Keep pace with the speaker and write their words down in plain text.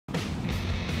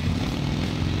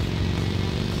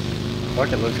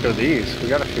Fuck it, let's go these. We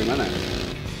got a few minutes.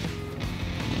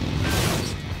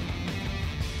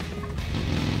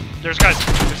 There's guys.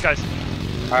 There's guys.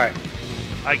 Alright.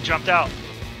 I jumped out.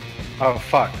 Oh,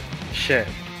 fuck. Shit.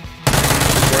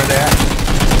 Where are they at?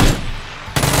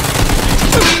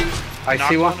 I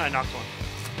see one. I knocked one.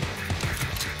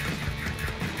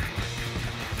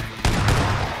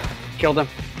 Killed him.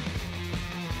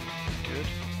 Good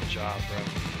job,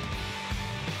 bro.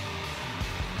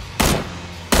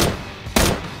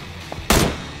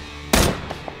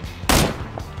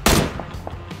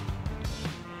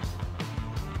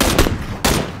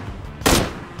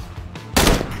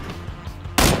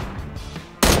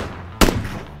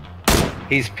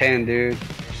 He's pinned, dude.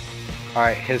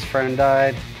 Alright, his friend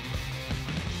died.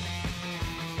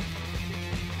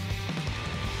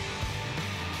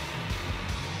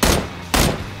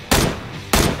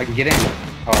 I can get in.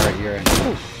 Alright, you're in.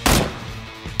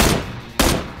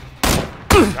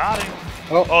 Got him.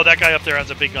 Oh, that guy up there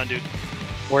has a big gun, dude.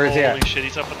 where is he at? Holy shit,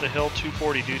 he's up at the hill.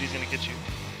 240, dude. He's gonna get you.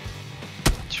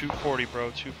 240, bro.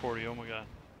 240. Oh my god.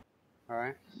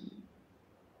 Alright.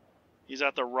 He's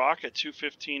at the rock at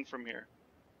 215 from here.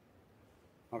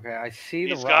 Okay, I see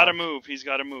the rock. He's gotta move. He's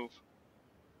gotta move.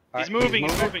 All He's right, moving.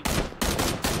 He's moving.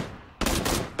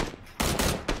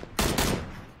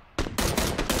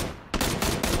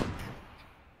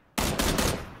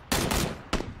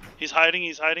 He's hiding.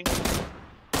 He's hiding.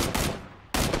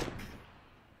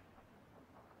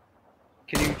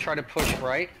 Can you try to push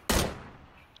right?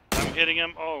 I'm hitting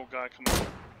him. Oh god, come on.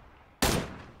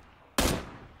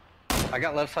 I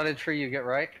got left side of the tree, you get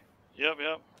right. Yep,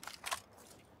 yep.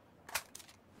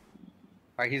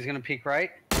 Alright, he's gonna peek right.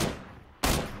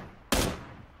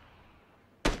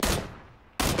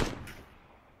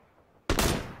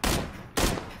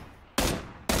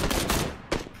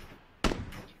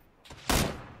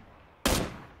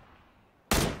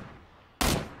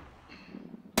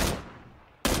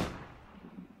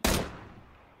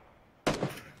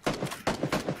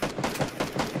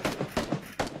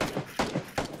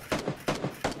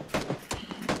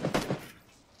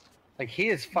 Like, he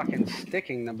is fucking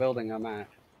sticking the building I'm at.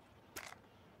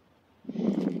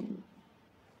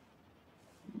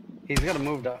 He's gonna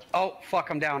move to... Oh,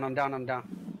 fuck, I'm down, I'm down, I'm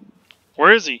down.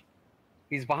 Where is he?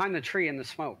 He's behind the tree in the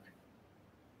smoke.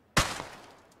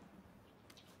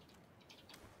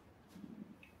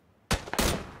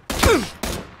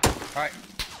 Alright.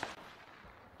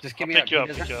 Just give me Pick you up,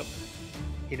 pick you up.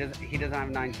 He doesn't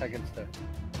have 9 seconds to...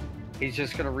 He's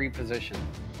just gonna reposition.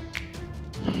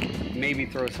 Maybe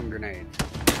throw some grenades.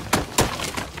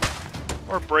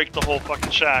 Or break the whole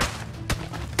fucking shack.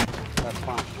 That's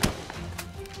fine.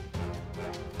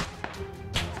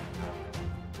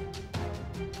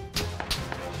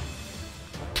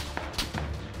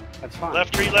 That's fine.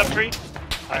 Left tree, left tree.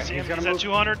 I Alright, see him. he's He's gonna at move.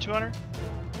 200, 200.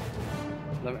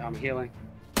 I'm healing.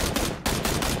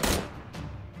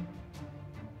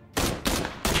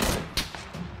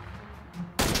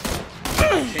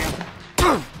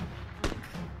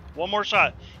 One more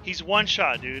shot. He's one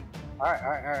shot, dude.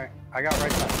 Alright. I got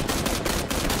right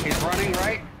side. He's running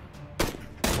right.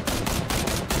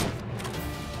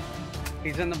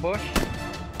 He's in the bush.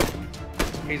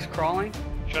 He's crawling.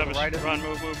 Travis, Right run,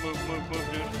 move,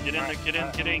 dude. Get in there,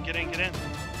 get in.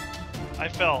 I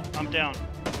fell. I'm down.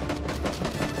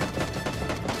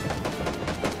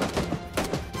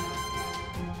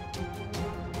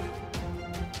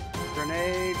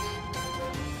 Grenades.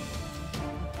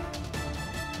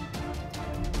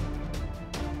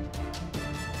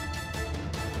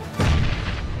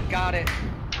 Got it.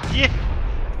 Yeah.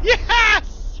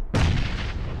 Yes!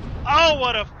 Oh,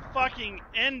 what a fucking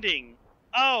ending.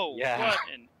 Oh, Yeah. what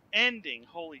an ending.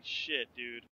 Holy shit,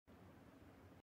 dude.